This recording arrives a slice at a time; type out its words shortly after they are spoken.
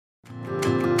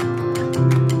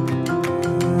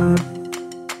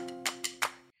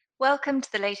Welcome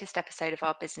to the latest episode of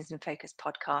our Business in Focus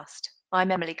podcast. I'm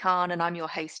Emily Khan and I'm your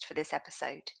host for this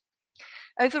episode.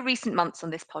 Over recent months on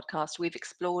this podcast, we've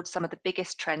explored some of the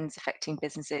biggest trends affecting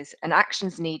businesses and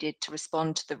actions needed to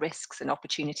respond to the risks and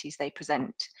opportunities they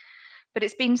present. But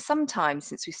it's been some time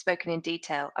since we've spoken in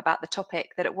detail about the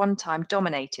topic that at one time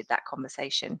dominated that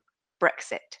conversation,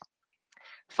 Brexit.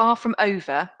 Far from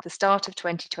over, the start of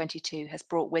 2022 has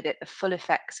brought with it the full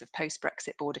effects of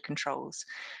post-Brexit border controls,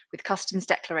 with customs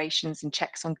declarations and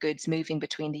checks on goods moving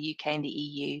between the UK and the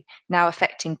EU now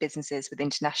affecting businesses with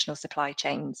international supply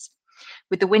chains.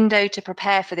 With the window to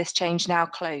prepare for this change now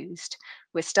closed,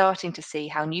 we're starting to see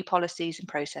how new policies and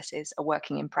processes are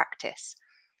working in practice.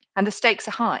 And the stakes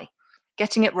are high.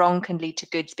 Getting it wrong can lead to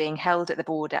goods being held at the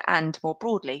border and, more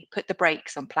broadly, put the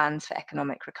brakes on plans for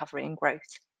economic recovery and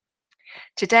growth.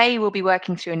 Today, we'll be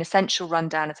working through an essential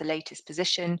rundown of the latest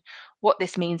position, what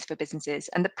this means for businesses,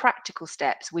 and the practical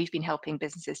steps we've been helping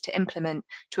businesses to implement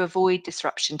to avoid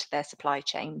disruption to their supply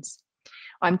chains.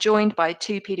 I'm joined by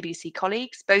two PwC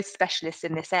colleagues, both specialists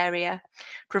in this area.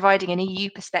 Providing an EU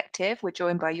perspective, we're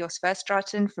joined by Jos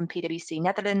Verstraten from PwC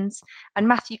Netherlands, and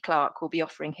Matthew Clark will be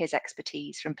offering his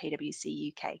expertise from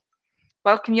PwC UK.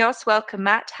 Welcome, Jos. Welcome,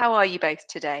 Matt. How are you both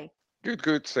today?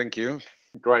 Good. Thank you.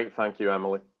 Great. Thank you,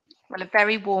 Emily. Well, a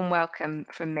very warm welcome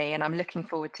from me, and I'm looking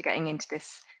forward to getting into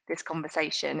this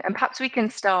conversation. And perhaps we can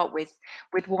start with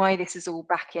why this is all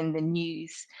back in the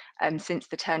news since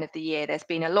the turn of the year. There's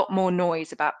been a lot more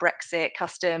noise about Brexit,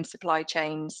 customs, supply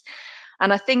chains,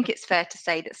 and I think it's fair to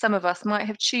say that some of us might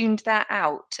have tuned that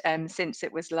out since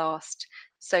it was last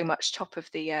so much top of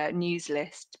the news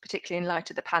list, particularly in light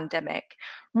of the pandemic.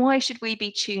 Why should we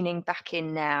be tuning back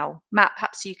in now? Matt,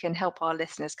 perhaps you can help our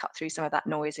listeners cut through some of that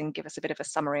noise and give us a bit of a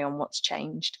summary on what's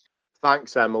changed.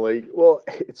 Thanks, Emily. Well,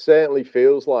 it certainly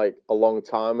feels like a long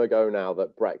time ago now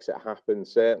that Brexit happened,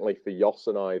 certainly for Jos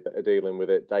and I that are dealing with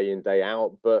it day in, day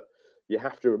out. But you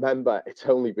have to remember, it's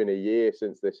only been a year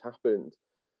since this happened.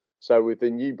 So with the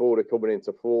new border coming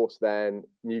into force, then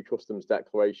new customs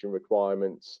declaration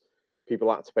requirements,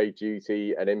 people had to pay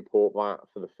duty and import that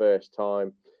for the first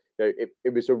time.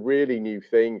 It was a really new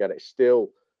thing, and it's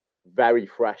still very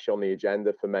fresh on the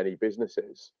agenda for many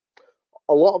businesses.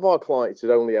 A lot of our clients had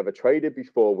only ever traded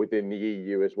before within the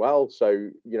EU as well.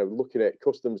 So, looking at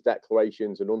customs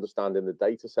declarations and understanding the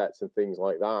data sets and things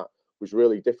like that was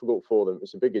really difficult for them.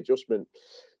 It's a big adjustment.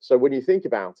 So when you think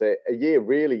about it, a year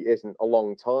really isn't a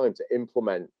long time to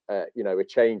implement, a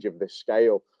change of this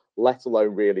scale, let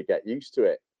alone really get used to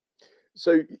it.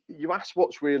 So you asked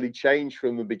what's really changed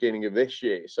from the beginning of this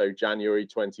year, so January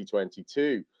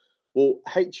 2022. Well,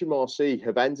 HMRC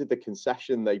have ended the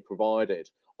concession they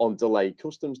provided on delayed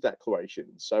customs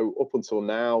declarations. So up until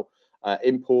now,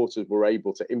 importers were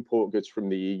able to import goods from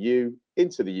the EU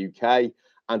into the UK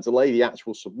and delay the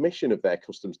actual submission of their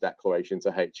customs declaration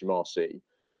to HMRC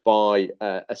by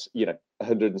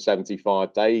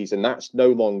 175 days, and that's no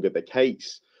longer the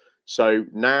case. So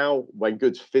now when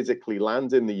goods physically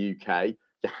land in the UK,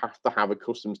 you have to have a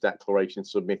customs declaration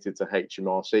submitted to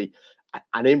HMRC.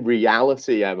 And in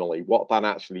reality, Emily, what that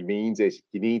actually means is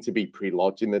you need to be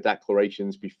pre-lodging the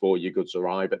declarations before your goods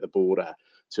arrive at the border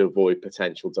to avoid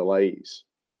potential delays.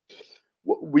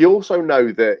 We also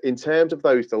know that in terms of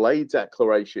those delayed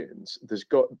declarations, there's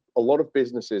got a lot of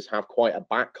businesses have quite a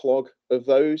backlog of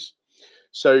those.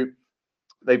 So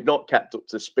they've not kept up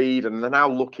to speed, and they're now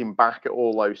looking back at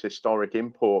all those historic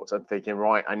imports and thinking,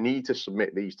 right, I need to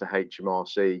submit these to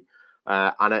HMRC.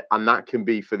 And that can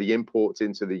be for the imports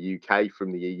into the UK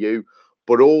from the EU,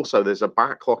 but also there's a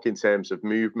backlog in terms of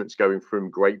movements going from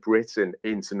Great Britain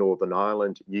into Northern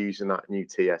Ireland using that new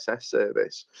TSS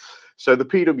service. So the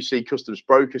PwC Customs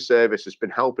Broker Service has been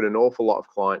helping an awful lot of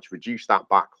clients reduce that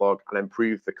backlog and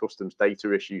improve the customs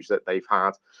data issues that they've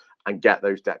had and get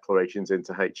those declarations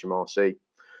into HMRC.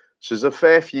 So there's a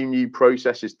fair few new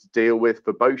processes to deal with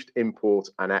for both import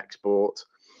and export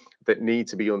that need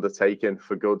to be undertaken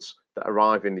for goods that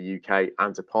arrive in the UK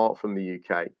and depart from the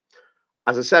UK.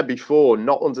 As I said before,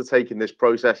 not undertaking this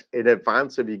process in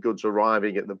advance of your goods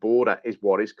arriving at the border is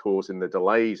what is causing the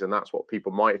delays. And that's what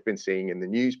people might have been seeing in the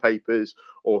newspapers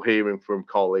or hearing from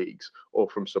colleagues or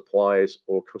from suppliers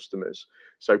or customers.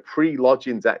 So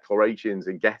pre-lodging declarations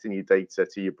and getting your data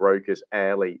to your brokers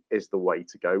early is the way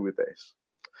to go with this.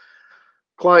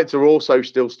 Clients are also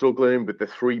still struggling with the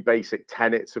three basic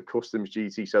tenets of customs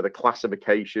duty. So the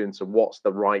classification, so what's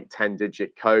the right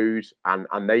 10-digit code,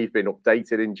 and they've been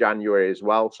updated in January as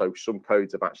well. So some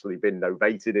codes have actually been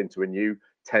novated into a new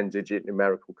 10-digit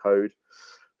numerical code.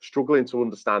 Struggling to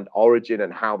understand origin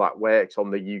and how that works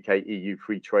on the UK-EU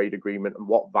free trade agreement and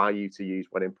what value to use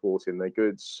when importing their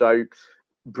goods. So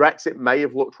Brexit may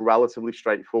have looked relatively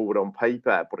straightforward on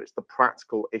paper, but it's the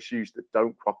practical issues that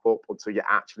don't crop up until you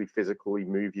actually physically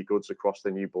move your goods across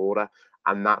the new border.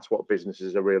 And that's what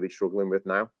businesses are really struggling with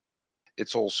now.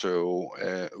 It's also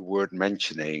worth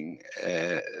mentioning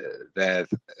that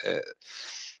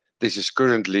this is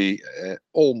currently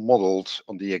all modeled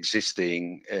on the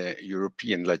existing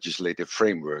European legislative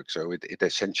framework. So it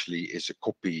essentially is a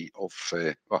copy of,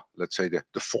 well, let's say,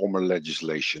 the former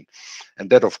legislation. And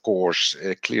that, of course,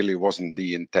 clearly wasn't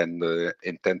the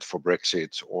intent for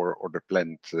Brexit or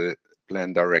the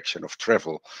planned direction of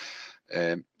travel.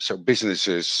 So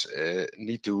businesses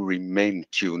need to remain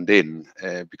tuned in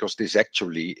because this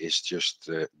actually is just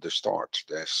the start.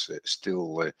 There's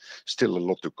still a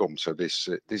lot to come. So this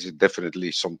is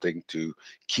definitely something to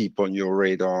keep on your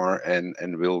radar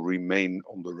and will remain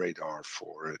on the radar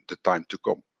for the time to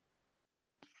come.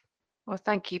 Well,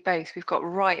 thank you both. We've got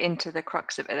right into the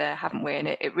crux of it there, haven't we? And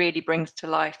it really brings to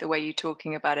life the way you're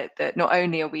talking about it, that not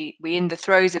only are we in the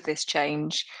throes of this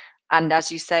change, and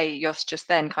as you say, Jos, just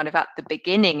then kind of at the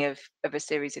beginning of a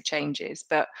series of changes,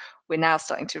 but we're now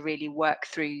starting to really work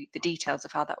through the details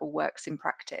of how that all works in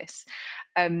practice.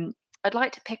 I'd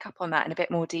like to pick up on that in a bit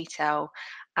more detail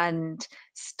and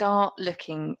start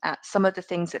looking at some of the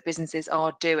things that businesses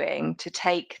are doing to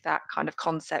take that kind of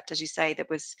concept, as you say, that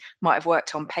might have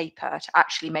worked on paper, to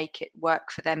actually make it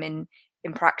work for them in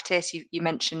practice. You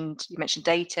mentioned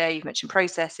data, you've mentioned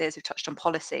processes, we've touched on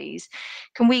policies.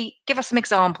 Can we give us some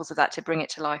examples of that to bring it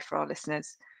to life for our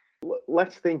listeners?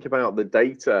 Let's think about the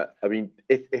data. I mean,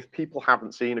 if people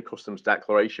haven't seen a customs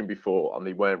declaration before and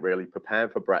they weren't really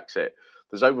prepared for Brexit,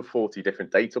 there's over 40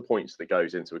 different data points that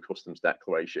goes into a customs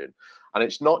declaration. And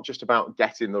it's not just about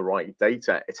getting the right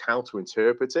data, it's how to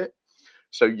interpret it.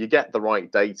 So you get the right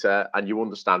data and you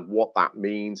understand what that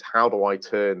means. How do I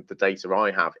turn the data I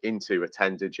have into a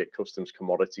 10-digit customs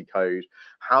commodity code?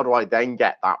 How do I then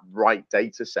get that right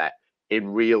data set in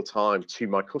real time to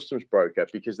my customs broker?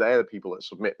 Because they're the people that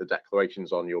submit the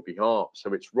declarations on your behalf.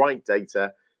 So it's right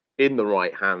data in the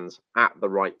right hands at the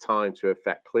right time to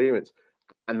effect clearance.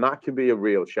 And that can be a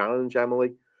real challenge,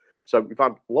 Emily. So we've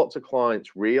had lots of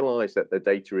clients realize that their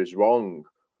data is wrong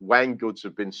when goods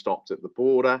have been stopped at the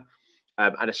border.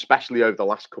 And especially over the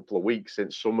last couple of weeks,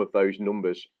 since some of those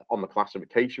numbers on the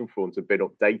classification front have been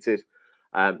updated.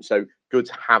 So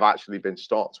goods have actually been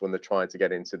stopped when they're trying to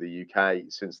get into the UK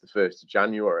since the 1st of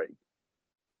January.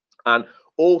 And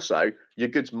also, your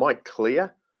goods might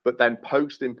clear, but then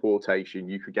post-importation,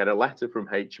 you could get a letter from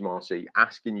HMRC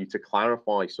asking you to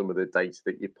clarify some of the data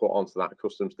that you put onto that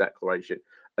customs declaration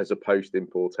as a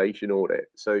post-importation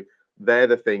audit. So they're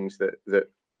the things that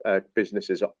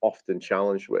businesses are often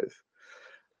challenged with.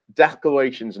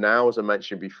 Declarations now, as I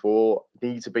mentioned before,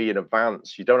 need to be in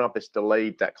advance. You don't have this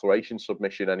delayed declaration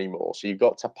submission anymore. So you've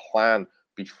got to plan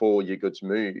before your goods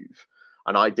move.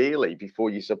 And ideally, before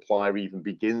your supplier even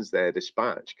begins their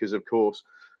dispatch. Because, of course,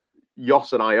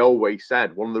 Jos and I always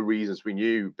said one of the reasons we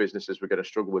knew businesses were going to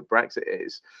struggle with Brexit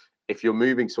is if you're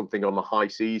moving something on the high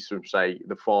seas from, say,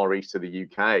 the Far East to the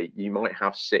UK, you might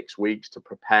have 6 weeks to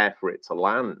prepare for it to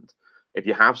land. If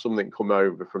you have something come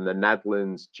over from the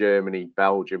Netherlands, Germany,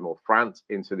 Belgium, or France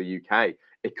into the UK,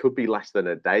 it could be less than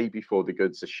a day before the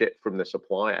goods are shipped from the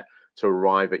supplier to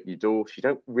arrive at your door. So you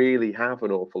don't really have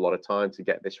an awful lot of time to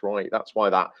get this right. That's why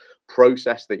that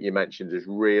process that you mentioned is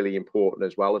really important,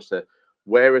 as well as to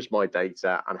where is my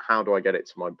data and how do I get it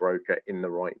to my broker in the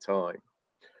right time.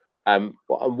 And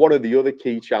one of the other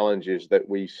key challenges that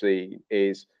we see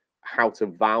is how to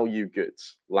value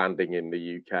goods landing in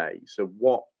the UK. So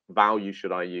what value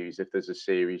should I use if there's a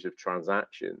series of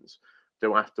transactions?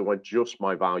 Do I have to adjust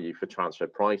my value for transfer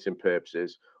pricing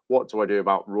purposes? What do I do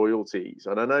about royalties?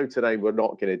 And I know today we're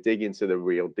not going to dig into the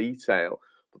real detail,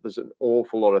 but there's an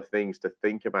awful lot of things to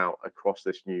think about across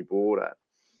this new border.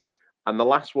 And the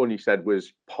last one you said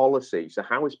was policy. So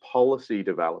how is policy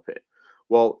developing?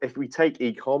 Well, if we take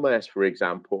e-commerce, for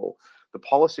example, the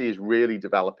policy is really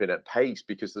developing at pace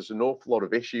because there's an awful lot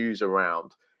of issues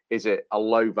around. Is it a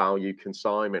low value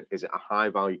consignment? Is it a high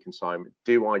value consignment?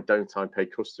 Don't I pay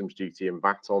customs duty and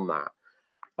VAT on that?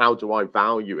 How do I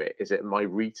value it? Is it my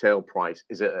retail price?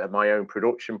 Is it at my own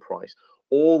production price?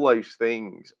 All those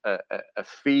things are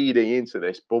feeding into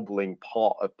this bubbling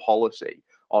pot of policy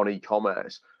on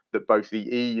e-commerce that both the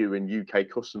EU and UK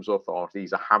customs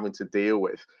authorities are having to deal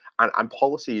with. And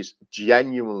policy is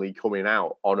genuinely coming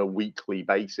out on a weekly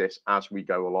basis as we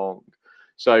go along.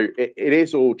 So it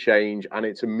is all change, and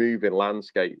it's a moving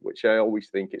landscape, which I always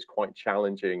think is quite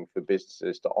challenging for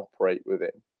businesses to operate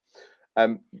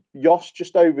within. Jos,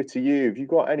 just over to you. Have you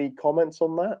got any comments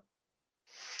on that?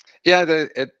 Yeah,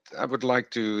 I would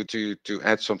like to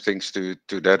add some things to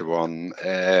that one.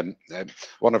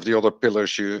 One of the other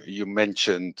pillars you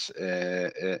mentioned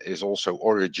is also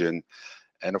origin.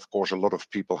 And of course, a lot of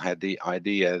people had the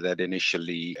idea that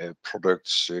initially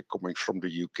products coming from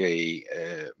the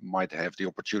UK might have the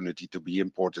opportunity to be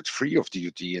imported free of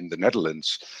duty in the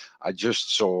Netherlands. I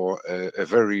just saw a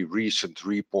very recent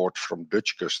report from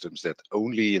Dutch customs that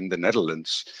only in the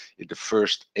Netherlands, in the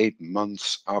first 8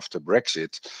 months after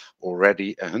Brexit,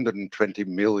 already 120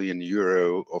 million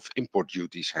euro of import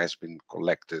duties has been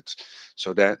collected.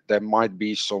 So that there might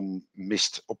be some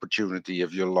missed opportunity,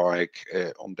 if you like,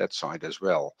 on that side as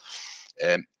well.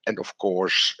 And of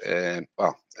course,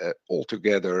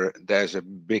 altogether, there's a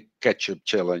big catch-up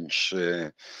challenge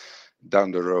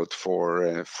down the road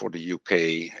for the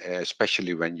UK,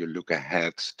 especially when you look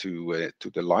ahead to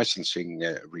the licensing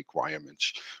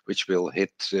requirements, which will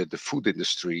hit the food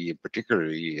industry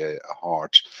particularly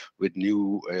hard, with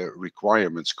new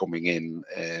requirements coming in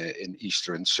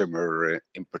Easter and summer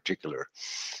in particular.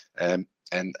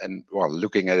 And well,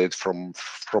 looking at it from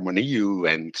an EU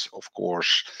end, of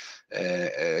course,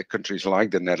 countries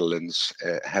like the Netherlands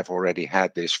have already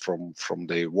had this from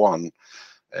day one.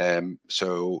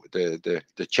 So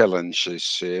the challenge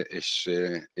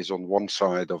is on one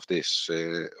side of this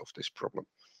problem.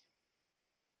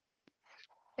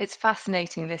 It's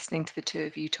fascinating listening to the two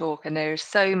of you talk, and there are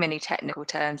so many technical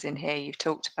terms in here. You've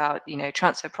talked about,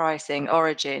 transfer pricing,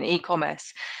 origin,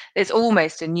 e-commerce. There's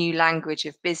almost a new language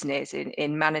of business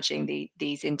in managing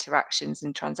these interactions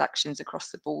and transactions across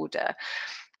the border.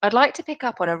 I'd like to pick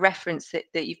up on a reference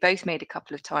that you've both made a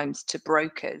couple of times to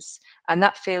brokers, and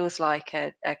that feels like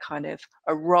a kind of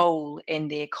a role in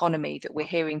the economy that we're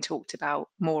hearing talked about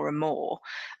more and more.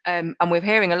 And we're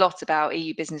hearing a lot about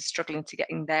EU business struggling to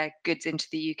getting their goods into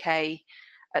the UK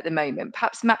at the moment.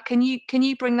 Perhaps Matt, can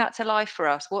you bring that to life for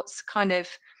us? What's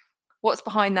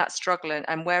behind that struggle,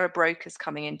 and where are brokers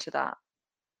coming into that?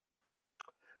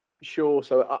 Sure.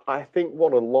 So I think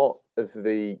what a lot of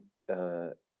the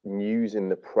news in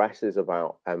the press is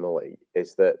about, Emily,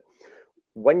 is that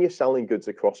when you're selling goods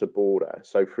across a border,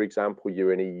 so for example,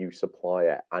 you're an EU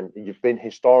supplier and you've been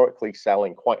historically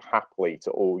selling quite happily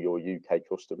to all your UK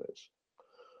customers.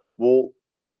 Well,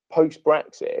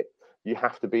 post-Brexit, you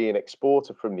have to be an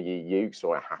exporter from the EU,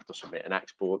 so I have to submit an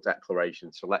export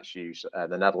declaration. So let's use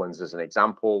the Netherlands as an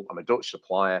example. I'm a Dutch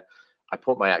supplier. I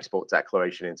put my export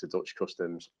declaration into Dutch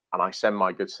customs and I send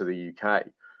my goods to the UK.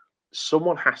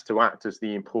 Someone has to act as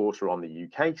the importer on the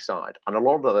UK side. And a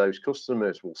lot of those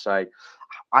customers will say,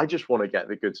 I just want to get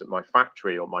the goods at my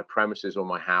factory or my premises or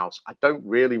my house. I don't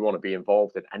really want to be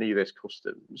involved in any of this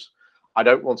customs. I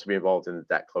don't want to be involved in the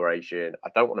declaration. I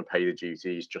don't want to pay the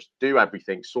duties. Just do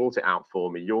everything, sort it out for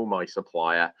me. You're my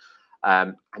supplier.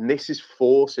 And this is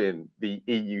forcing the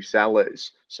EU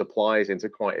sellers, suppliers into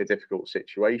quite a difficult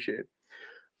situation,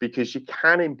 because you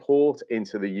can import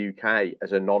into the UK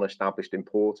as a non-established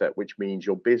importer, which means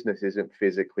your business isn't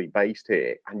physically based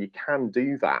here, and you can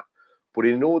do that. But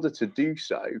in order to do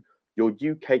so, your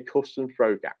UK customs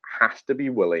broker has to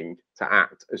be willing to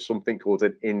act as something called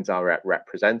an indirect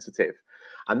representative.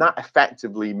 And that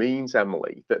effectively means,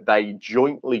 Emily, that they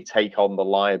jointly take on the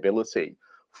liability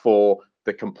for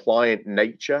the compliant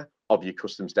nature of your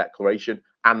customs declaration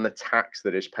and the tax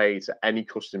that is paid to any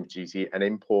customs duty and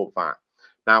import VAT.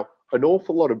 Now, an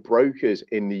awful lot of brokers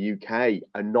in the UK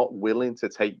are not willing to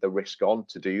take the risk on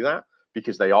to do that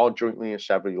because they are jointly and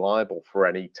severally liable for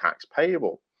any tax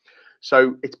payable.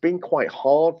 So it's been quite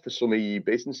hard for some EU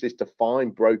businesses to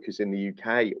find brokers in the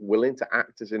UK willing to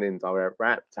act as an indirect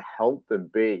rep to help them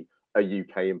be a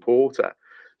UK importer.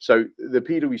 So the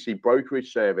PwC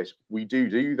brokerage service, we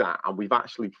do that, and we've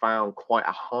actually found quite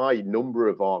a high number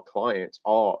of our clients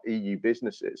are EU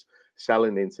businesses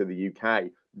selling into the UK,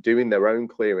 doing their own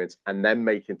clearance, and then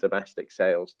making domestic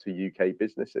sales to UK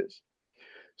businesses.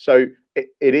 So it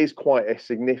is quite a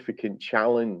significant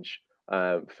challenge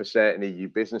for certain EU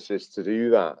businesses to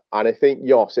do that. And I think,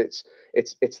 Jos,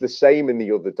 it's the same in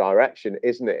the other direction,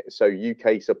 isn't it? So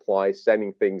UK suppliers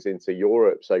sending things into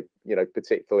Europe, so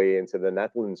particularly into the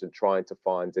Netherlands, and trying to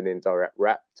find an indirect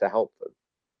rep to help them.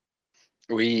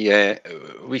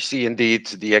 We see indeed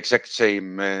the exact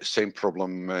same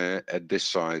problem at this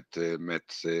side, Matt.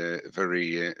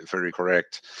 Very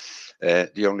correct.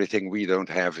 The only thing we don't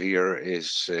have here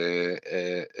is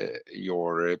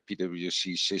your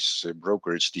PwC CIS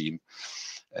brokerage team.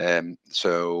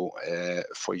 So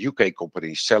for UK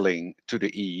companies selling to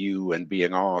the EU and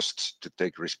being asked to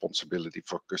take responsibility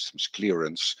for customs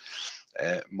clearance,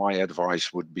 my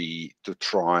advice would be to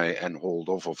try and hold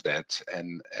off of that,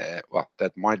 and well,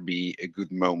 that might be a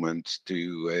good moment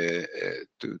to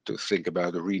think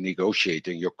about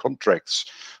renegotiating your contracts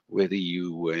with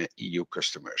EU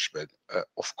customers. But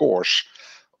of course,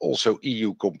 also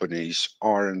EU companies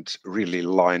aren't really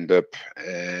lined up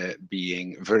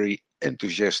being very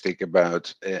enthusiastic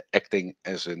about acting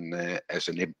as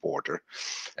an importer.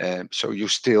 So you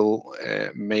still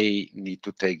may need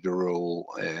to take the role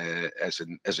as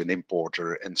an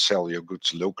importer and sell your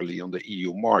goods locally on the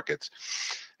EU market.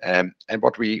 And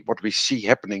what we see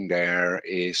happening there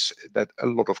is that a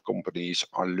lot of companies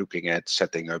are looking at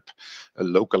setting up a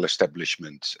local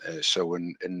establishment, so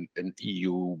an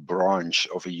EU branch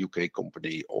of a UK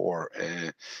company, or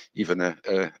even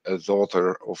a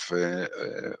daughter of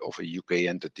a UK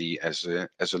entity as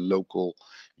a local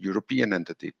European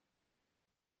entity.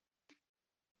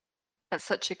 That's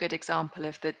such a good example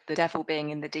of the devil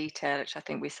being in the detail, which I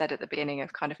think we said at the beginning,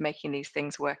 of kind of making these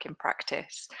things work in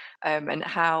practice, and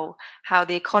how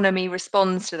the economy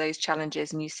responds to those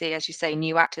challenges. And you see, as you say,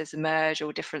 new actors emerge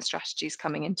or different strategies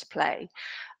coming into play.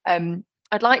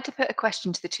 I'd like to put a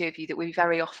question to the two of you that we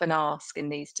very often ask in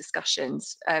these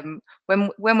discussions. When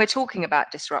we're talking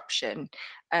about disruption,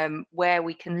 where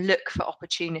we can look for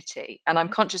opportunity, and I'm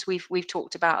conscious we've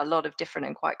talked about a lot of different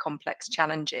and quite complex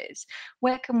challenges.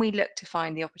 Where can we look to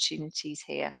find the opportunities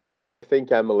here? I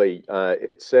think, Emily,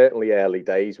 it's certainly early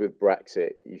days with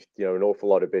Brexit. You know, an awful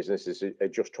lot of businesses are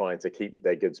just trying to keep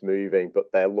their goods moving,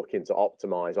 but they're looking to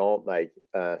optimize, aren't they,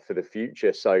 for the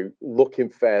future? So looking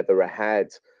further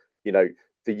ahead, you know,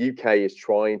 the UK is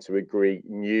trying to agree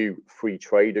new free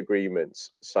trade agreements.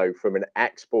 So from an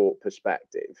export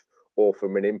perspective or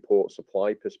from an import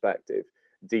supply perspective,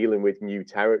 dealing with new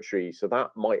territories. So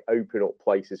that might open up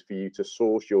places for you to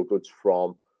source your goods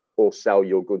from or sell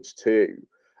your goods to.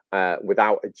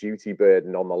 Without a duty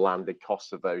burden on the landed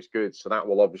costs of those goods. So that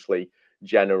will obviously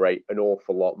generate an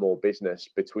awful lot more business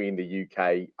between the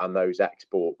UK and those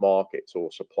export markets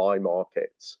or supply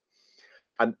markets.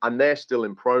 And they're still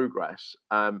in progress.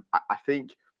 I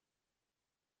think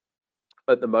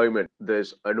at the moment,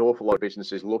 there's an awful lot of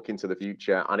businesses looking to the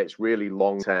future, and it's really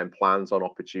long-term plans on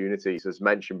opportunities. As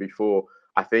mentioned before,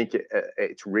 I think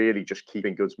it's really just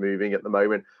keeping goods moving at the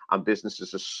moment, and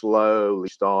businesses are slowly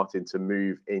starting to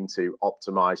move into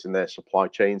optimizing their supply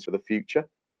chains for the future.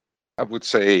 I would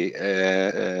say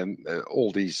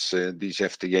all these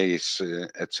FTAs,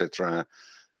 etc.,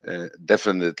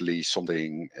 definitely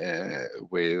something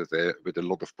with a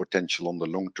lot of potential on the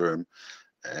long term.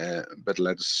 But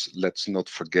let's not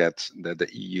forget that the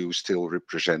EU still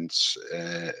represents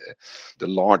the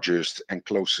largest and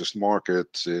closest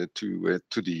market to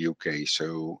the UK.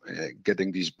 So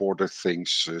getting these border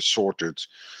things sorted,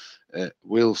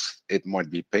 whilst it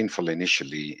might be painful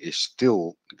initially, is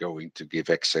still going to give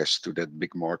access to that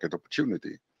big market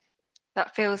opportunity.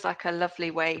 That feels like a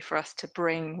lovely way for us to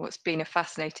bring what's been a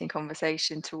fascinating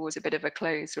conversation towards a bit of a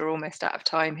close. We're almost out of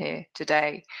time here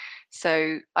today.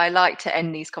 So I like to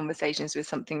end these conversations with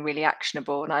something really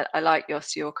actionable. And I like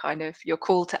your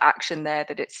call to action there,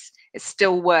 that it's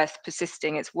still worth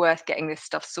persisting. It's worth getting this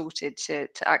stuff sorted to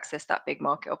access that big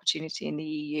market opportunity in the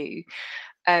EU.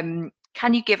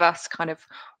 Can you give us kind of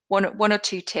one or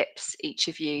two tips, each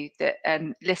of you, that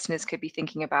listeners could be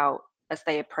thinking about as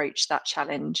they approach that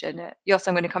challenge? And Jos,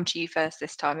 I'm going to come to you first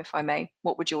this time, if I may.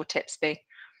 What would your tips be?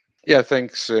 Yeah,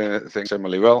 thanks,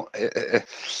 Emily. Well,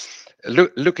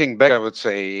 looking back, I would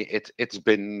say it's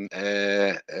been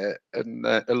a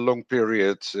long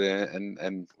period,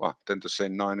 and well, I tend to say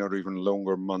 9 or even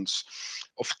longer months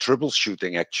of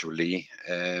troubleshooting. Actually,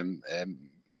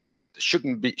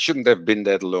 shouldn't have been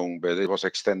that long, but it was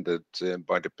extended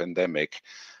by the pandemic.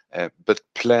 But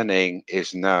planning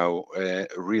is now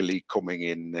really coming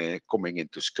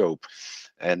into scope.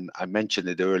 And I mentioned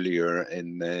it earlier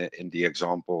in the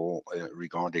example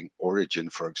regarding origin,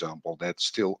 for example, that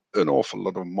still an awful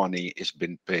lot of money is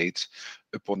being paid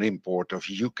upon import of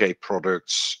UK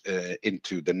products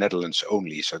into the Netherlands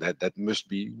only. So that must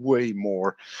be way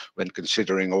more when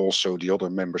considering also the other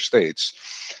member states.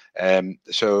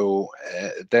 So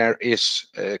there is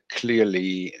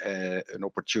clearly an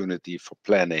opportunity for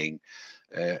planning,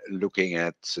 looking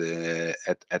at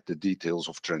the details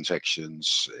of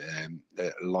transactions,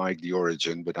 like the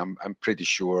origin. But I'm pretty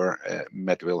sure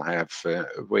Matt will have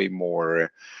way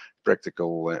more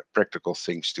practical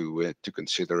things to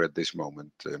consider at this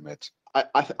moment, Matt.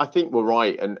 I think we're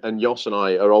right, and Jos and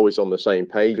I are always on the same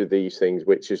page with these things,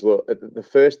 which is, look, the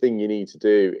first thing you need to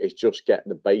do is just get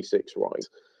the basics right.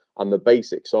 And the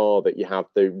basics are that you have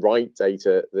the right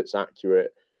data that's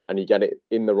accurate, and you get it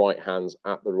in the right hands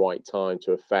at the right time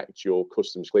to affect your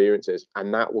customs clearances,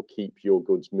 and that will keep your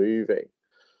goods moving.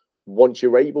 Once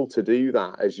you're able to do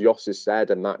that, as Jos has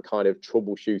said, and that kind of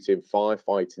troubleshooting,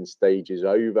 firefighting stage is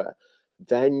over,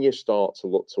 then you start to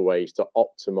look to ways to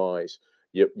optimize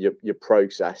your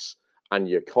process and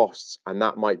your costs. And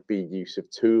that might be use of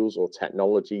tools or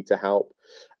technology to help.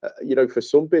 For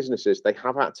some businesses, they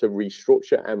have had to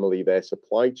restructure, Emily, their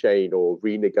supply chain or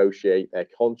renegotiate their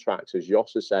contracts, as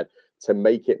Jos has said, to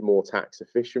make it more tax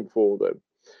efficient for them.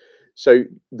 So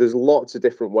there's lots of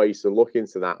different ways to look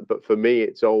into that. But for me,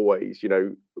 it's always,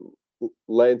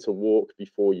 learn to walk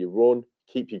before you run,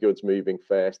 keep your goods moving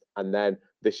first. And then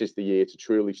this is the year to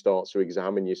truly start to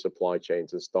examine your supply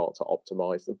chains and start to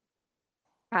optimize them.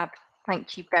 Fab.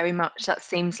 Thank you very much. That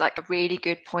seems like a really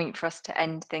good point for us to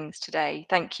end things today.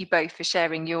 Thank you both for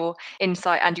sharing your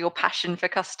insight and your passion for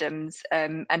customs,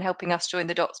 and helping us join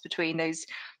the dots between those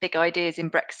big ideas in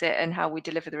Brexit and how we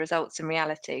deliver the results in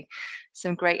reality.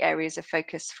 Some great areas of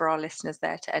focus for our listeners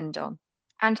there to end on.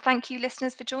 And thank you,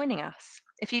 listeners, for joining us.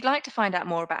 If you'd like to find out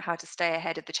more about how to stay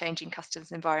ahead of the changing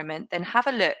customs environment, then have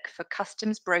a look for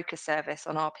Customs Broker Service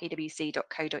on our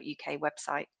pwc.co.uk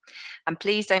website. And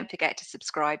please don't forget to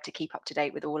subscribe to keep up to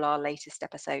date with all our latest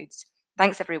episodes.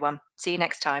 Thanks, everyone. See you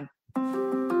next time.